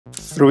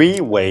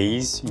Three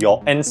ways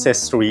your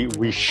ancestry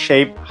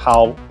reshape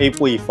how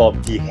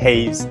ApoE4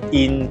 behaves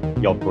in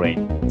your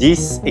brain.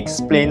 This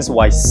explains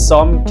why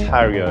some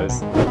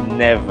carriers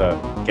never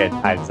get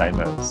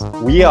Alzheimer's.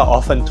 We are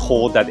often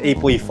told that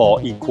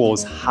ApoE4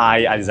 equals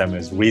high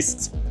Alzheimer's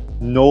risks,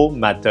 no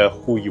matter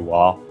who you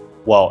are.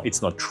 Well,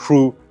 it's not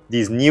true.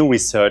 This new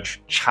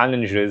research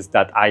challenges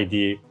that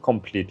idea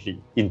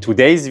completely. In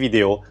today's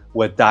video,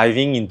 we're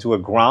diving into a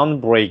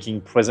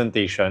groundbreaking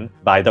presentation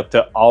by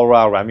Dr.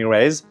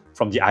 Ramirez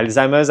from the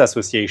Alzheimer's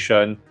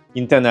Association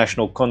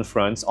International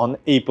Conference on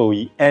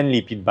ApoE and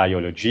Lipid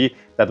Biology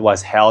that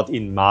was held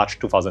in March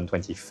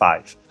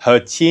 2025. Her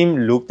team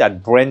looked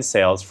at brain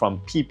cells from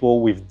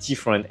people with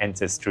different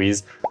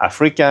ancestries,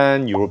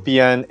 African,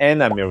 European,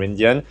 and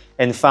Amerindian,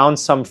 and found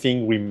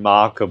something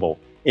remarkable.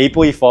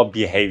 ApoE4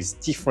 behaves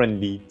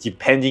differently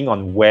depending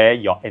on where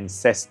your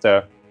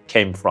ancestor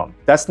came from.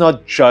 That's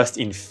not just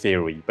in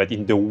theory, but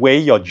in the way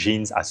your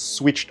genes are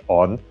switched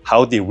on,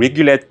 how they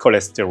regulate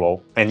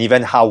cholesterol, and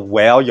even how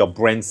well your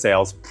brain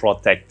cells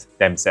protect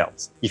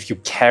themselves. If you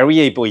carry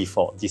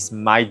ApoE4, this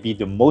might be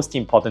the most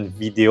important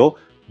video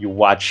you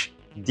watch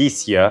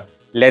this year.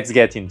 Let's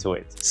get into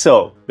it.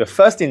 So, the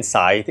first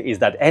insight is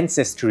that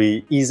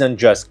ancestry isn't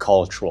just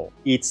cultural,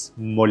 it's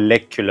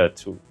molecular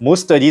too.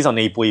 Most studies on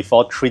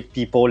ApoE4 treat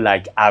people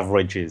like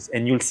averages,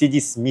 and you'll see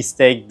this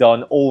mistake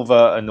done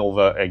over and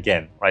over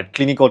again, right?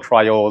 Clinical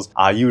trials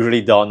are usually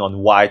done on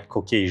white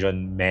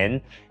Caucasian men,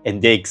 and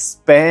they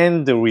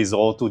expand the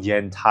result to the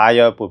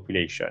entire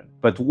population.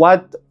 But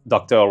what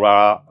Dr.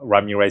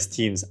 Ramirez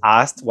teams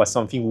asked was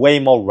something way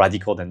more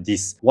radical than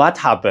this. What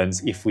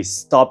happens if we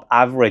stop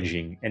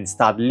averaging and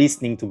start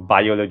listening to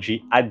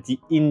biology at the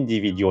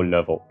individual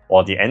level?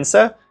 Well, the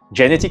answer?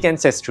 Genetic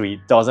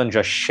ancestry doesn't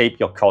just shape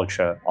your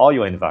culture or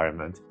your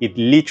environment. It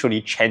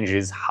literally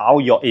changes how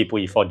your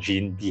ApoE4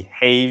 gene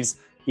behaves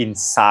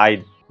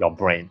inside your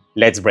brain.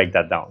 Let's break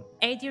that down.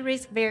 AD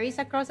risk varies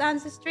across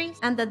ancestries,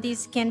 and that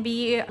this can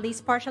be at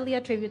least partially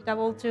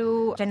attributable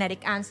to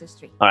genetic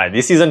ancestry. All right,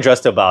 this isn't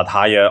just about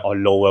higher or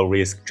lower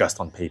risk just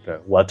on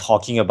paper. We're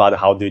talking about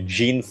how the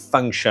gene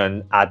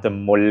function at the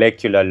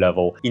molecular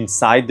level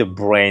inside the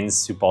brain's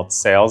support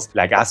cells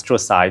like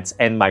astrocytes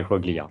and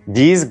microglia.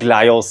 These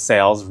glial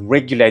cells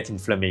regulate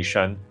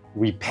inflammation,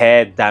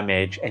 repair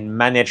damage, and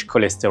manage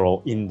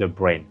cholesterol in the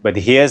brain. But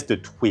here's the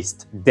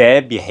twist.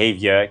 Their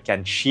behavior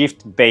can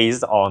shift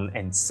based on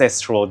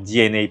ancestral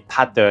DNA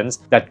patterns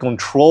that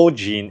control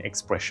gene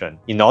expression.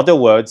 In other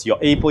words, your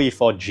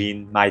ApoE4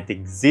 gene might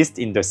exist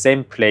in the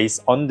same place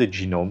on the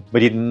genome,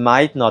 but it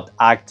might not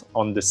act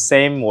on the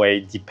same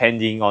way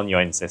depending on your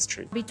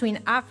ancestry. Between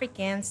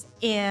Africans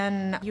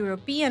and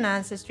European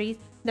ancestries,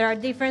 there are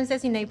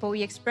differences in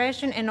ApoE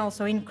expression and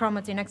also in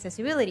chromatin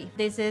accessibility.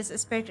 This is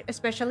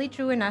especially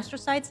true in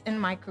astrocytes and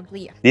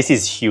microglia. This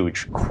is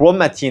huge.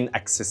 Chromatin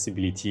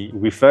accessibility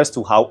refers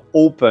to how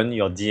open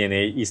your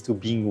DNA is to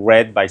being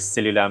read by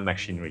cellular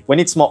machinery. When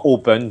it's more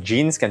open,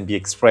 genes can be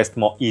expressed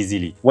more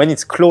easily. When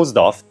it's closed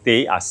off,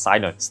 they are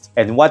silenced.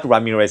 And what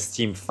Ramirez's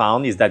team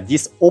found is that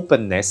this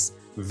openness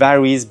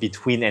varies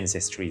between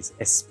ancestries,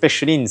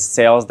 especially in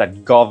cells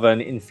that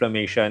govern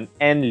inflammation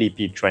and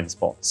lipid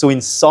transport. So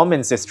in some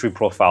ancestry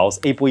profiles,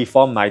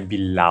 ApoE4 might be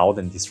loud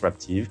and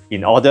disruptive.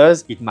 In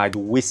others, it might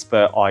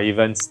whisper or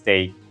even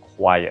stay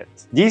quiet.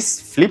 This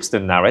flips the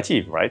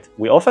narrative, right?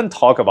 We often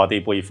talk about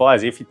ApoE4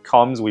 as if it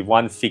comes with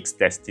one fixed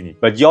destiny,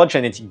 but your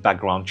genetic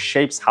background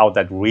shapes how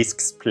that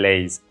risk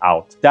plays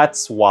out.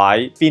 That's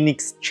why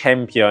Phoenix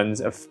champions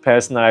a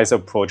personalized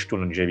approach to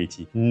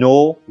longevity.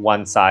 No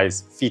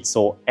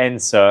one-size-fits-all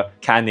answer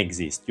can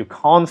exist. You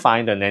can't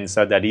find an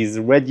answer that is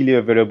readily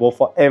available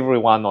for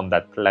everyone on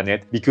that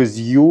planet because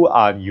you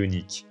are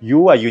unique.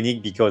 You are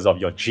unique because of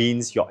your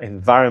genes, your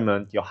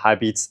environment, your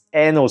habits,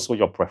 and also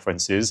your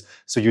preferences.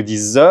 So you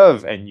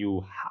deserve and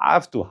you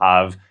have to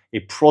have a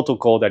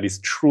protocol that is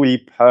truly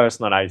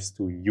personalized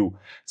to you.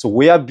 So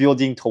we are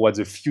building towards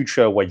a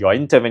future where your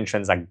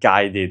interventions are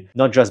guided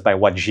not just by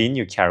what gene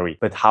you carry,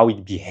 but how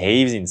it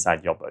behaves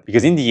inside your body.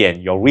 Because in the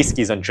end, your risk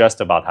isn't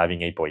just about having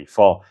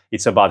ApoE4,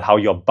 it's about how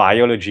your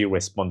biology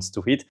responds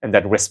to it, and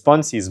that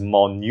response is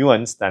more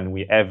nuanced than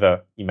we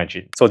ever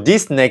imagined. So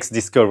this next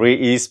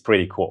discovery is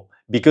pretty cool,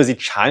 because it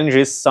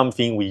challenges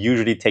something we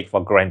usually take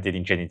for granted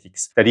in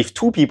genetics, that if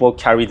two people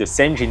carry the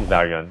same gene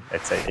variant,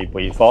 let's say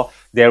ApoE4,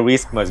 their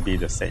risk must be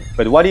the same.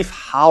 But what if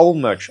how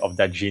much of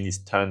that gene is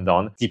turned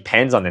on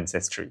depends on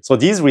ancestry? So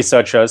these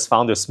researchers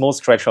found a small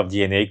stretch of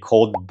DNA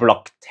called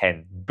block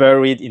 10,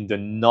 buried in the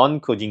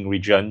non-coding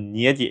region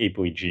near the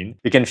ApoE gene.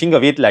 You can think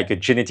of it like a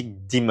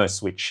genetic dimmer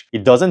switch.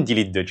 It doesn't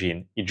delete the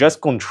gene, it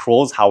just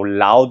controls how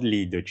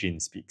loudly the gene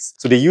speaks.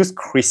 So they used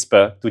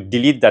CRISPR to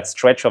delete that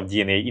stretch of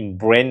DNA in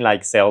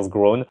brain-like cells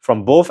grown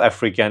from both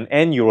African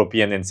and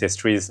European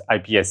ancestries,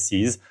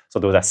 iPSCs, so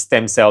those are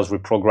stem cells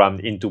reprogrammed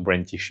into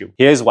brain tissue.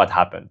 Here's what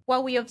happened.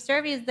 What we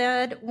observe is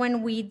that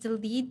when we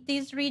delete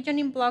this region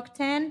in block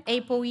 10,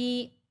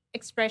 ApoE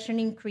expression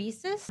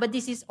increases, but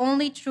this is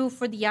only true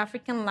for the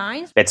African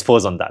lines. Let's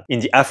pause on that. In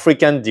the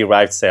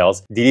African-derived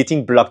cells,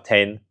 deleting block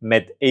 10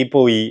 made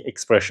ApoE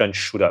expression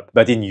shoot up.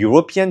 But in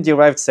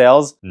European-derived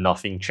cells,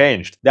 nothing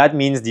changed. That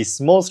means this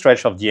small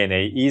stretch of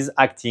DNA is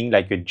acting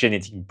like a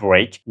genetic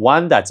brake,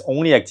 one that's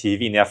only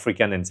active in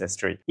African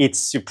ancestry. It's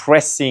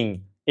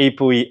suppressing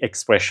ApoE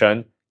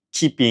expression,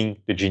 keeping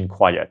the gene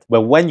quiet.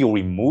 But when you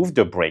remove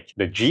the brake,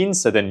 the gene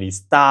suddenly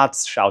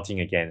starts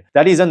shouting again.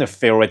 That isn't a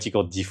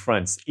theoretical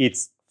difference,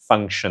 it's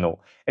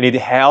functional. And it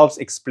helps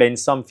explain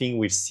something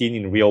we've seen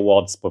in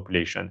real-world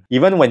population.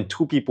 Even when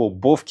two people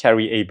both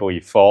carry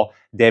ApoE4,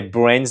 their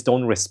brains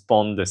don't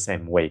respond the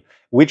same way,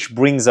 which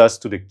brings us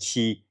to the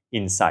key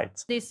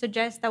insight. This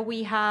suggests that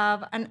we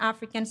have an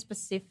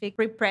African-specific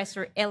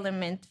repressor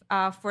element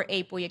for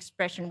ApoE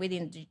expression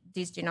within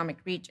this genomic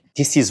region.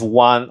 This is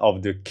one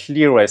of the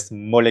clearest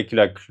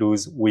molecular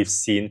clues we've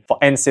seen for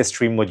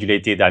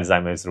ancestry-modulated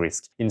Alzheimer's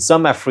risk. In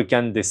some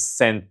African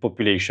descent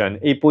population,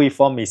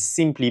 ApoE4 may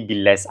simply be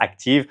less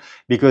active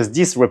because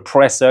this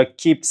repressor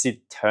keeps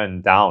it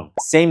turned down.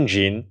 Same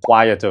gene,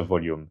 quieter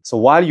volume. So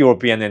while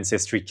European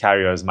ancestry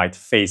carriers might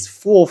face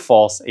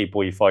full-force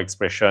ApoE4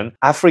 expression,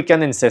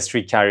 African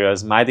ancestry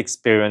carriers might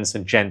experience a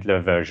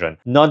gentler version,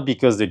 not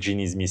because the gene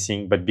is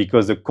missing, but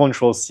because the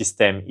control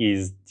system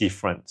is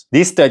different.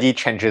 This study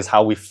changes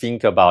how we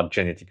think about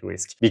genetic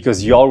risk,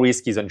 because your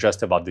risk isn't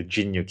just about the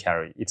gene you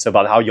carry, it's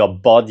about how your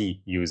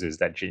body uses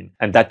that gene.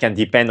 And that can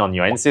depend on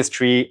your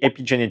ancestry,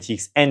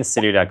 epigenetics, and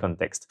cellular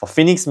context. For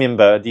Phoenix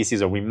member, this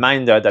is a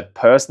reminder that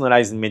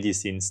personalized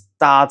medicine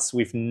starts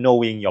with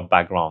knowing your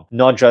background,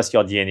 not just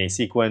your DNA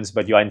sequence,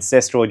 but your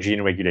ancestral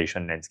gene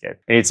regulation landscape.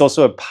 And it's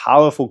also a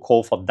powerful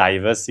call for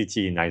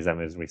diversity in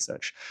Alzheimer's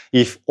research.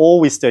 If all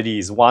we study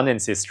is one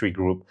ancestry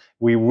group,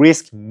 we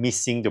risk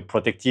missing the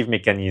protective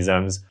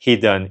mechanisms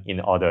hidden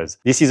in others.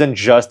 This isn't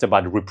just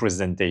about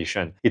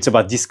representation. It's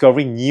about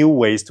discovering new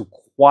ways to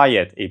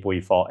quiet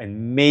ApoE4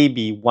 and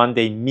maybe one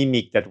day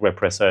mimic that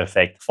repressor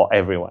effect for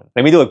everyone.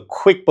 Let me do a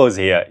quick pause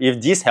here.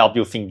 If this helped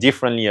you think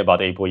differently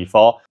about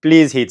ApoE4,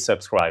 please hit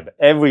subscribe.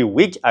 Every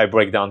week, I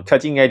break down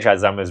cutting-edge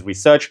Alzheimer's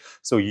research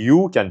so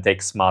you can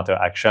take smarter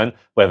action,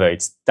 whether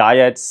it's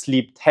diet,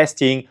 sleep,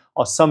 testing,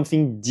 or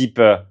something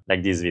deeper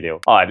like this video.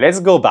 All right, let's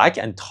go back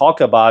and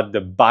talk about the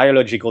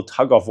biological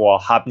tug-of-war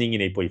happening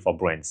in ApoE4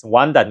 brains,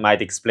 one that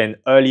might explain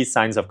early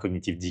signs of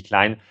cognitive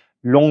decline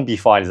long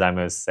before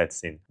Alzheimer's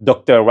sets in.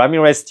 Dr.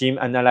 Ramirez's team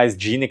analyzed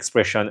gene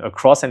expression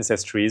across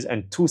ancestries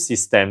and two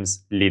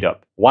systems lead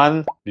up.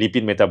 One,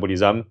 lipid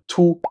metabolism.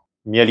 Two,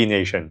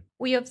 myelination.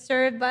 We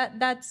observed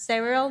that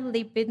several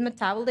lipid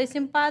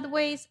metabolism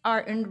pathways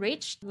are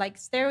enriched, like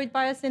steroid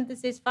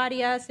biosynthesis,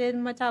 fatty acid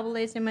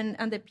metabolism,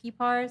 and the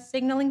PPAR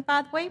signaling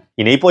pathway.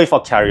 In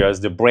ApoE4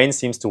 carriers, the brain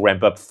seems to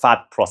ramp up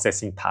fat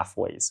processing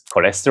pathways.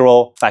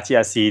 Cholesterol, fatty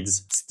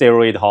acids,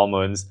 steroid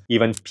hormones,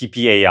 even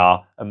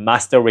PPAR, a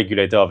master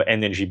regulator of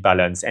energy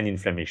balance and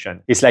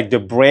inflammation. It's like the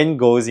brain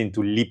goes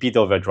into lipid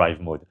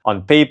overdrive mode.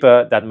 On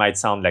paper, that might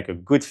sound like a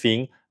good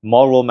thing,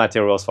 more raw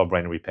materials for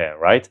brain repair,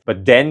 right?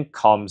 But then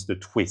comes the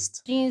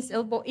twist. Genes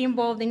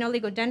involved in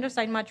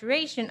oligodendrocyte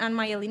maturation and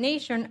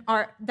myelination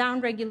are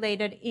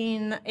downregulated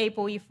in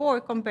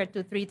ApoE4 compared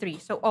to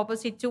 3,3, so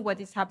opposite to what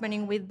is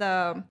happening with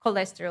the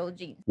cholesterol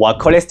gene. While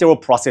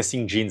cholesterol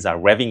processing genes are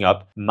revving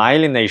up,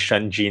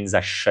 myelination genes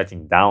are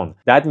shutting down.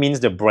 That means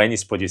the brain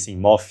is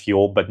producing more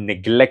fuel but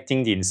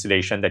neglecting the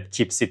insulation that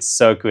keeps its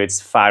circuits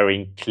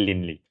firing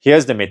cleanly.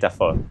 Here's the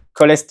metaphor.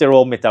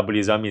 Cholesterol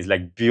metabolism is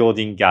like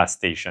building gas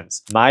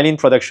stations. Myelin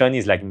production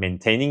is like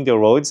maintaining the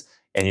roads,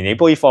 and in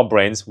ApoE4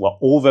 brains, we're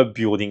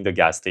overbuilding the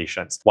gas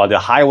stations, while the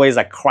highways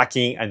are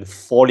cracking and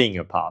falling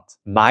apart.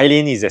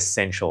 Myelin is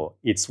essential.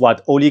 It's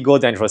what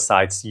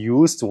oligodendrocytes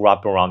use to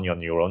wrap around your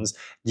neurons,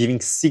 giving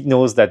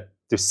signals that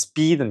the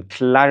speed and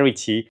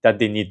clarity that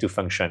they need to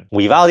function.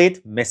 Without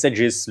it,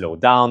 messages slow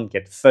down,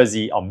 get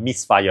fuzzy, or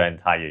misfire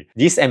entirely.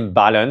 This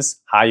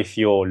imbalance, high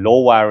fuel,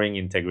 low wiring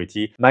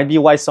integrity, might be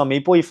why some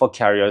ApoE4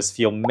 carriers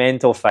feel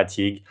mental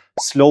fatigue,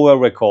 slower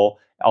recall,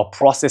 or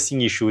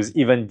processing issues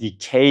even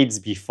decades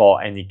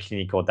before any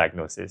clinical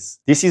diagnosis.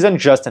 This isn't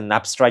just an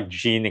abstract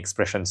gene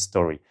expression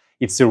story.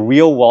 It's a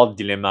real-world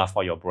dilemma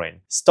for your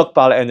brain.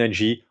 Stockpile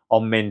energy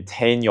or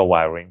maintain your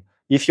wiring.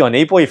 If you're an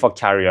ApoE4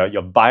 carrier,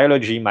 your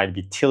biology might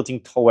be tilting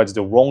towards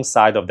the wrong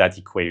side of that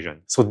equation.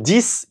 So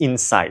this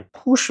insight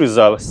pushes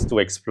us to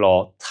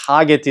explore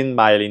targeting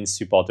myelin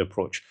support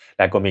approach,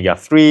 like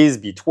omega-3s,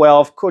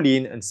 B12,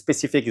 choline, and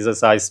specific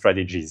exercise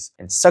strategies.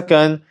 And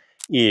second,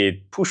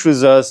 it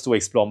pushes us to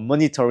explore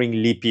monitoring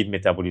lipid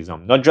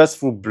metabolism, not just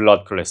through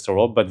blood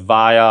cholesterol, but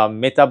via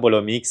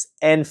metabolomics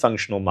and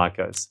functional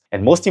markers.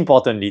 And most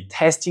importantly,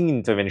 testing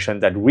intervention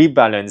that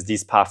rebalance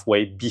this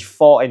pathway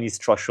before any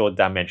structural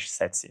damage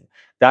sets in.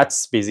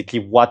 That's basically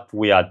what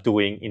we are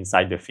doing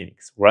inside the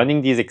Phoenix.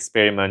 Running these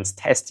experiments,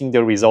 testing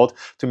the result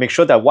to make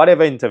sure that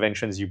whatever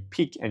interventions you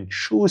pick and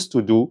choose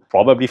to do,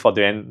 probably for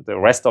the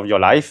rest of your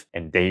life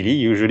and daily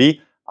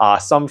usually, are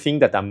something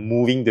that are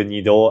moving the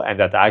needle and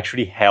that are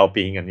actually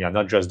helping, and you're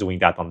not just doing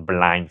that on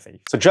blind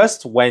faith. So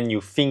just when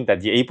you think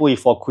that the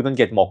ApoE4 couldn't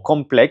get more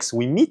complex,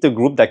 we meet a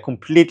group that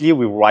completely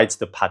rewrites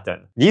the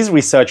pattern. These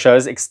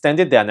researchers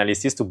extended their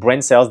analysis to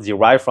brain cells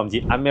derived from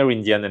the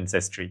Amerindian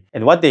ancestry.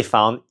 And what they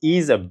found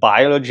is a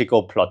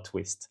biological plot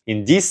twist.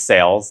 In these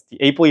cells, the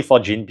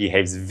ApoE4 gene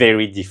behaves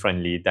very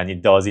differently than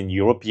it does in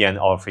European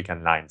or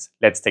African lines.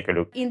 Let's take a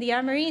look. In the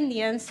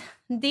Amerindians,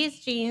 these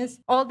genes,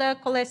 all the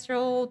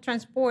cholesterol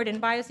transport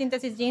and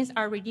biosynthesis genes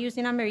are reduced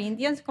in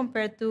Amerindians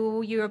compared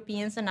to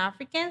Europeans and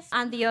Africans,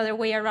 and the other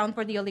way around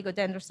for the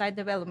oligodendrocyte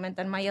development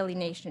and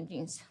myelination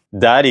genes.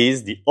 That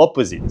is the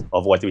opposite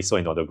of what we saw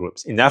in other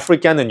groups. In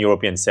African and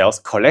European cells,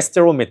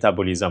 cholesterol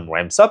metabolism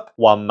ramps up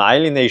while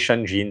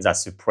myelination genes are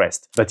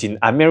suppressed. But in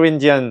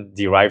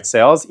Amerindian-derived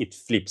cells, it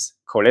flips.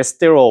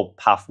 Cholesterol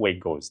pathway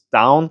goes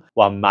down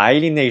while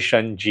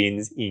myelination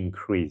genes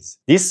increase.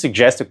 This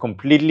suggests a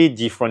completely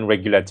different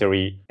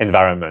regulatory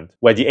environment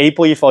where the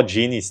ApoE4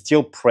 gene is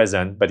still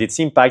present, but its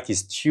impact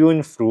is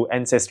tuned through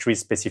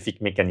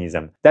ancestry-specific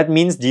mechanism. That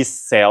means these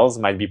cells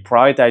might be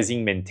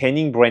prioritizing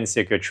maintaining brain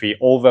circuitry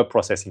over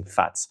processing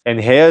fats. And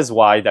here's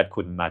why that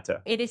could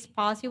matter. It is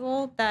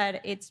possible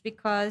that it's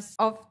because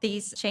of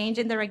this change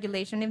in the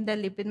regulation in the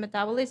lipid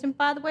metabolism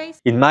pathways.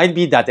 It might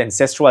be that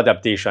ancestral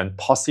adaptation,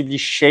 possibly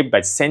shaped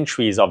by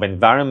centuries of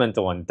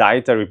environmental and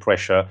dietary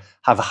pressure,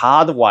 have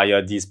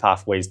hardwired these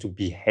pathways to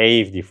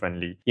behave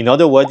differently. In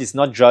other words, it's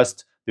not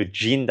just the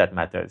gene that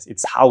matters,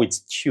 it's how it's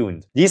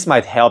tuned. This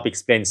might help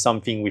explain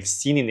something we've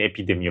seen in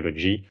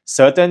epidemiology.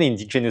 Certain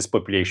indigenous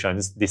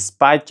populations,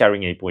 despite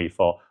carrying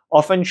ApoE4,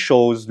 often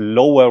shows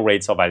lower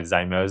rates of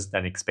Alzheimer's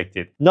than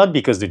expected. Not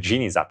because the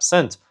gene is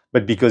absent,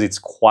 but because it's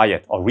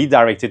quiet or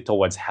redirected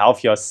towards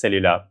healthier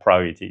cellular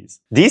priorities.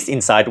 This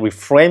insight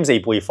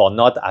reframes ApoE4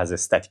 not as a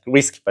static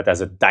risk, but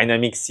as a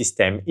dynamic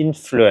system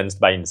influenced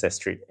by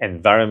ancestry,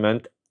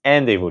 environment,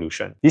 and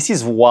evolution. This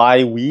is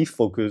why we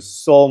focus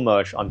so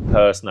much on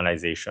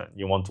personalization.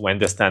 You want to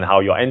understand how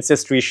your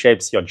ancestry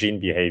shapes your gene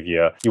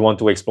behavior. You want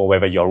to explore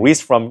whether your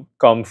risks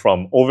come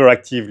from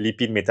overactive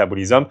lipid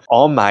metabolism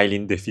or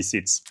myelin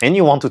deficits. And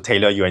you want to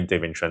tailor your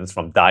interventions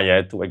from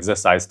diet to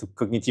exercise to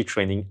cognitive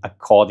training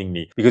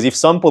accordingly. Because if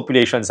some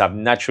populations have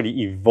naturally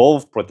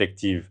evolved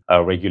protective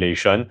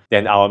regulation,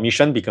 then our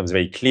mission becomes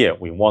very clear.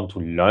 We want to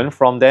learn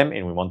from them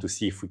and we want to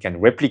see if we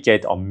can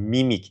replicate or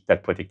mimic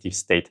that protective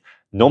state,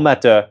 no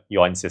matter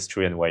your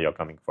ancestry and where you're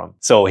coming from.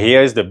 So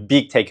here's the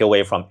big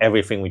takeaway from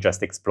everything we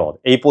just explored.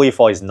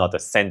 ApoE4 is not a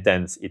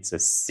sentence, it's a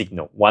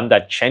signal, one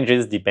that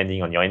changes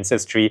depending on your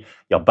ancestry,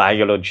 your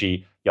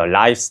biology, your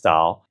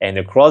lifestyle. And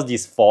across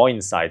these 4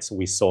 insights,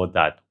 we saw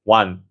that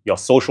 1, your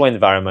social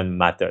environment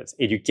matters.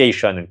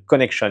 Education and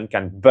connection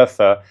can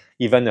buffer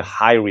even a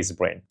high-risk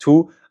brain.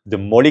 2, the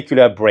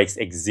molecular breaks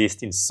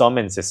exist in some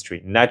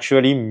ancestry,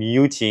 naturally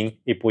muting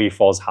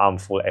ApoE4's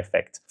harmful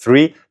effect.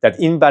 3, that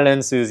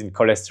imbalances in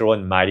cholesterol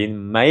and myelin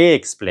may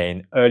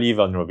explain early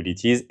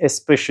vulnerabilities,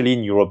 especially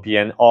in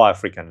European or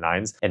African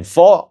lines. And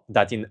 4,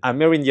 that in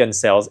Amerindian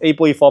cells,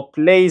 ApoE4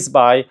 plays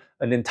by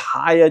an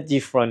entire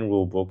different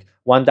rulebook,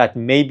 one that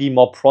may be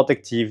more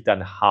protective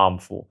than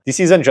harmful. This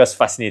isn't just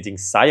fascinating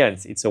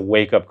science, it's a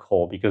wake-up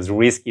call because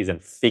risk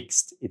isn't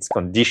fixed, it's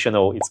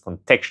conditional, it's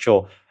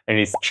contextual, and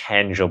it's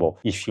changeable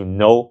if you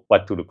know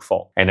what to look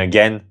for. And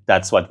again,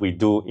 that's what we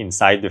do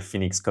inside the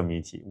Phoenix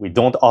community. We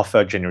don't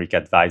offer generic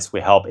advice. We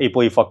help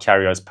ApoE4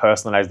 carriers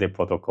personalize their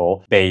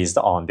protocol based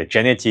on the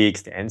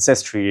genetics, the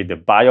ancestry, the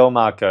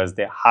biomarkers,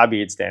 their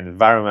habits, their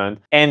environment,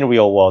 and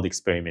real-world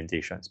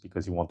experimentations,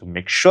 because you want to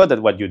make sure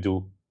that what you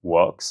do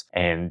works.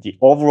 And the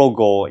overall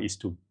goal is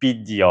to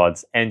beat the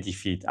odds and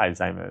defeat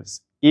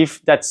Alzheimer's.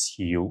 If that's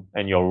you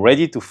and you're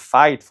ready to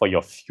fight for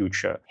your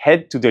future,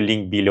 head to the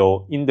link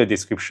below in the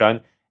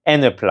description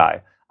and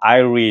apply. I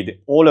read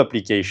all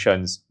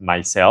applications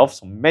myself,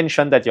 so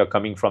mention that you're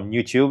coming from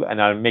YouTube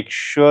and I'll make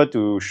sure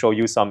to show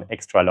you some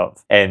extra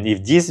love. And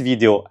if this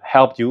video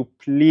helped you,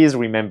 please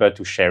remember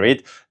to share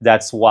it.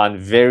 That's one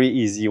very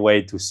easy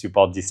way to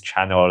support this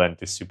channel and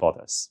to support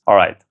us. All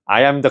right,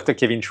 I am Dr.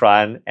 Kevin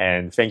Tran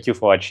and thank you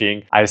for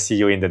watching. I'll see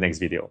you in the next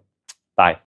video. Bye.